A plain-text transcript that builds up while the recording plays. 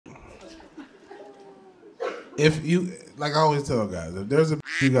If you, like I always tell guys, if there's a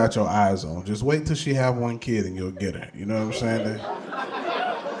you got your eyes on, just wait till she have one kid and you'll get her. You know what I'm saying?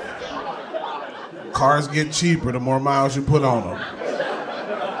 Cars get cheaper the more miles you put on them.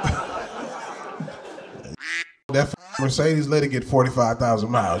 That Mercedes, let it get 45,000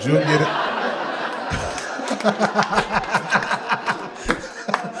 miles. You'll get it.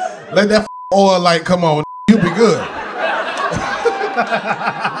 Let that oil light come on. You'll be good.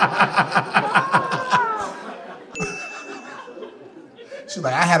 She's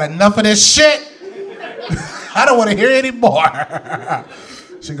like, I had enough of this shit. I don't want to hear any more.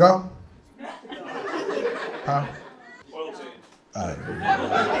 She go? Huh?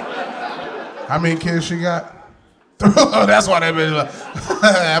 How many kids she got? That's why they been like,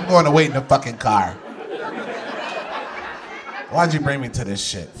 I'm going to wait in the fucking car. Why'd you bring me to this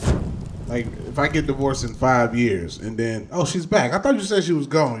shit? Like, if I get divorced in 5 years and then, oh, she's back. I thought you said she was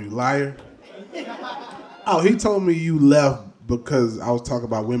gone, you liar. Oh, he told me you left because I was talking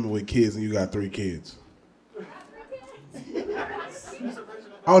about women with kids and you got 3 kids.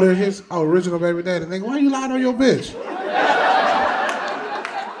 Oh, they're his original baby daddy. Nigga, why you lying on your bitch?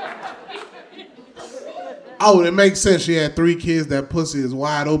 Oh, it makes sense. She had 3 kids. That pussy is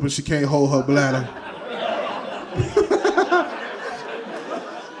wide open. She can't hold her bladder.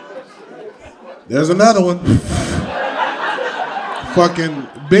 There's another one. Fucking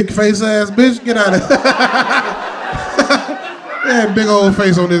big face ass bitch. Get out of here. Yeah, big old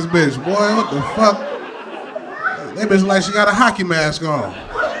face on this bitch. Boy, what the fuck? That bitch like she got a hockey mask on.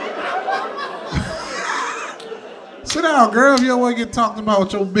 Sit down, girl, if you don't want to get talked about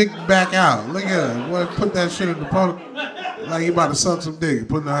with your big back out. Look at her. Boy, put that shit in the pole. Like you about to suck some dick.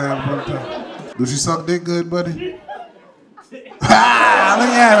 Putting her hand on the top. Do she suck dick good, buddy? Ah, look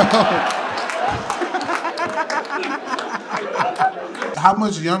at her. How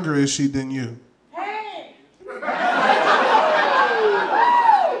much younger is she than you? Hey!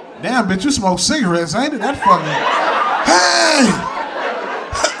 Damn, bitch, you smoke cigarettes, ain't it? That fucking... Hey!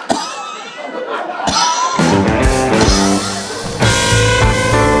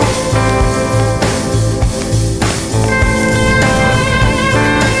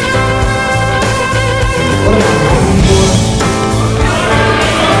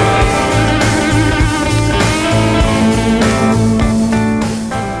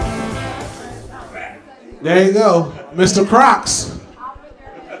 There you go, Mr. Crocs.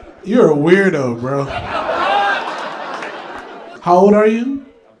 You're a weirdo, bro. How old are you?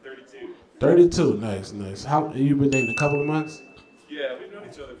 I'm 32. 32, nice, nice. How you been dating a couple of months? Yeah, we've known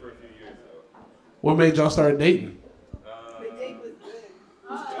each other for a few years though. What made y'all start dating?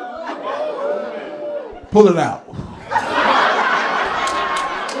 Pull it out.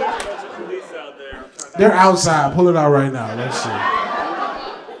 They're outside. Pull it out right now. Let's see.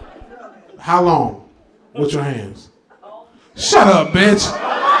 How long? With your hands. Shut up, bitch.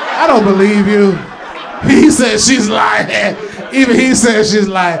 I don't believe you. He said she's lying. Even he said she's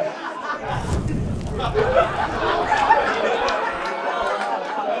lying.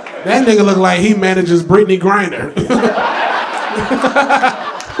 That nigga look like he manages Brittany Griner.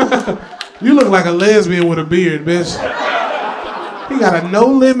 You look like a lesbian with a beard, bitch. He got a no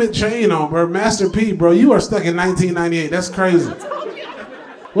limit chain on, bro. Master P, bro. You are stuck in 1998. That's crazy.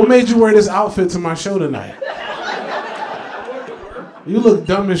 What made you wear this outfit to my show tonight? You look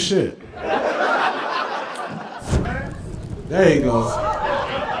dumb as shit. There you go.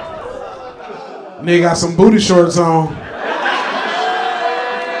 Nigga got some booty shorts on.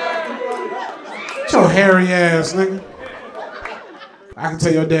 Get your hairy ass, nigga. I can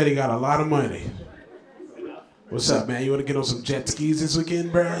tell your daddy got a lot of money. What's up, man? You want to get on some jet skis this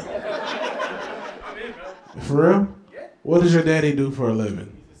weekend, bro? For real? What does your daddy do for a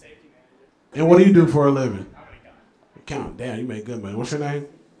living? And what do you do for a living? Count. Damn, you make good money. What's your name?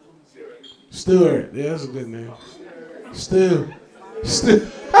 Stewart. Yeah, that's a good name. Stu.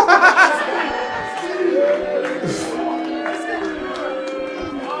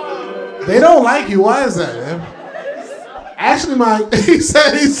 They don't like you. Why is that, man? Actually, he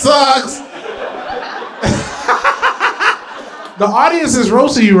said he sucks. The audience is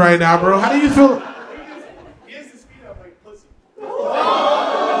roasting you right now, bro. How do you feel?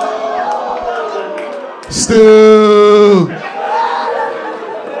 Stu!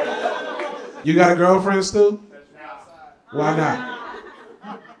 You got a girlfriend, Stu? Why not?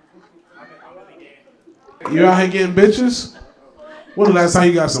 You out here getting bitches? When the last time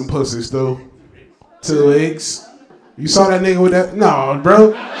you got some pussy, Stu? 2 weeks. You saw that nigga with that? No,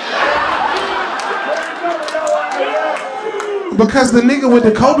 bro. Because the nigga with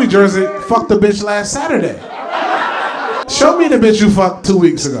the Kobe jersey fucked the bitch last Saturday. Show me the bitch you fucked 2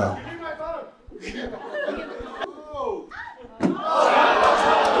 weeks ago.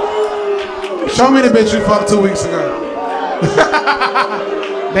 Show me the bitch you fucked 2 weeks ago.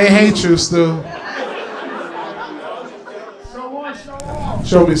 They hate you, Stu.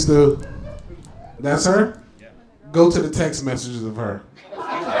 Show me, Stu. That's her? Go to the text messages of her.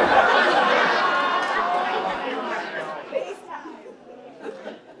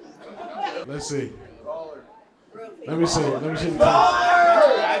 Let's see. Let me see the text.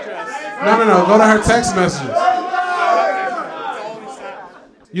 No. Go to her text messages.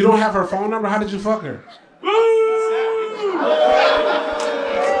 You don't have her phone number? How did you fuck her?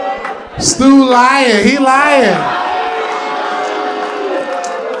 Stu lying. He lying.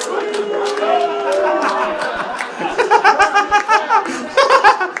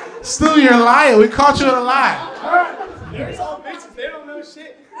 Stu, you're lying. We caught you in a lie. There's all bitches. They don't know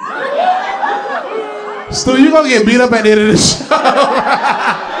shit. Stu, you gonna get beat up at the end of the show.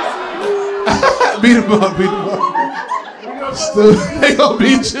 Beat him up. Stu, they gonna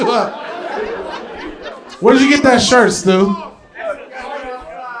beat you up. Where did you get that shirt, Stu?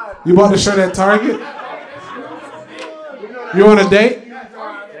 You bought the shirt at Target? You on a date?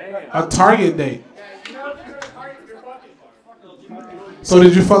 A Target date. So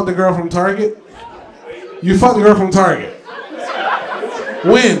did you fuck the girl from Target? You fucked the girl from Target.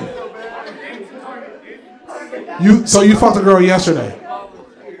 When? So you fucked the girl yesterday.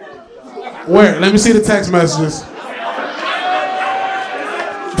 Where? Let me see the text messages.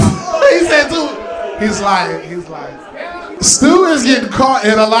 He said too. He's lying. Stu is getting caught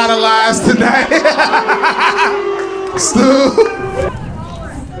in a lot of lies tonight. Stu.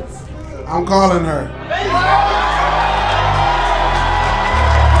 I'm calling her.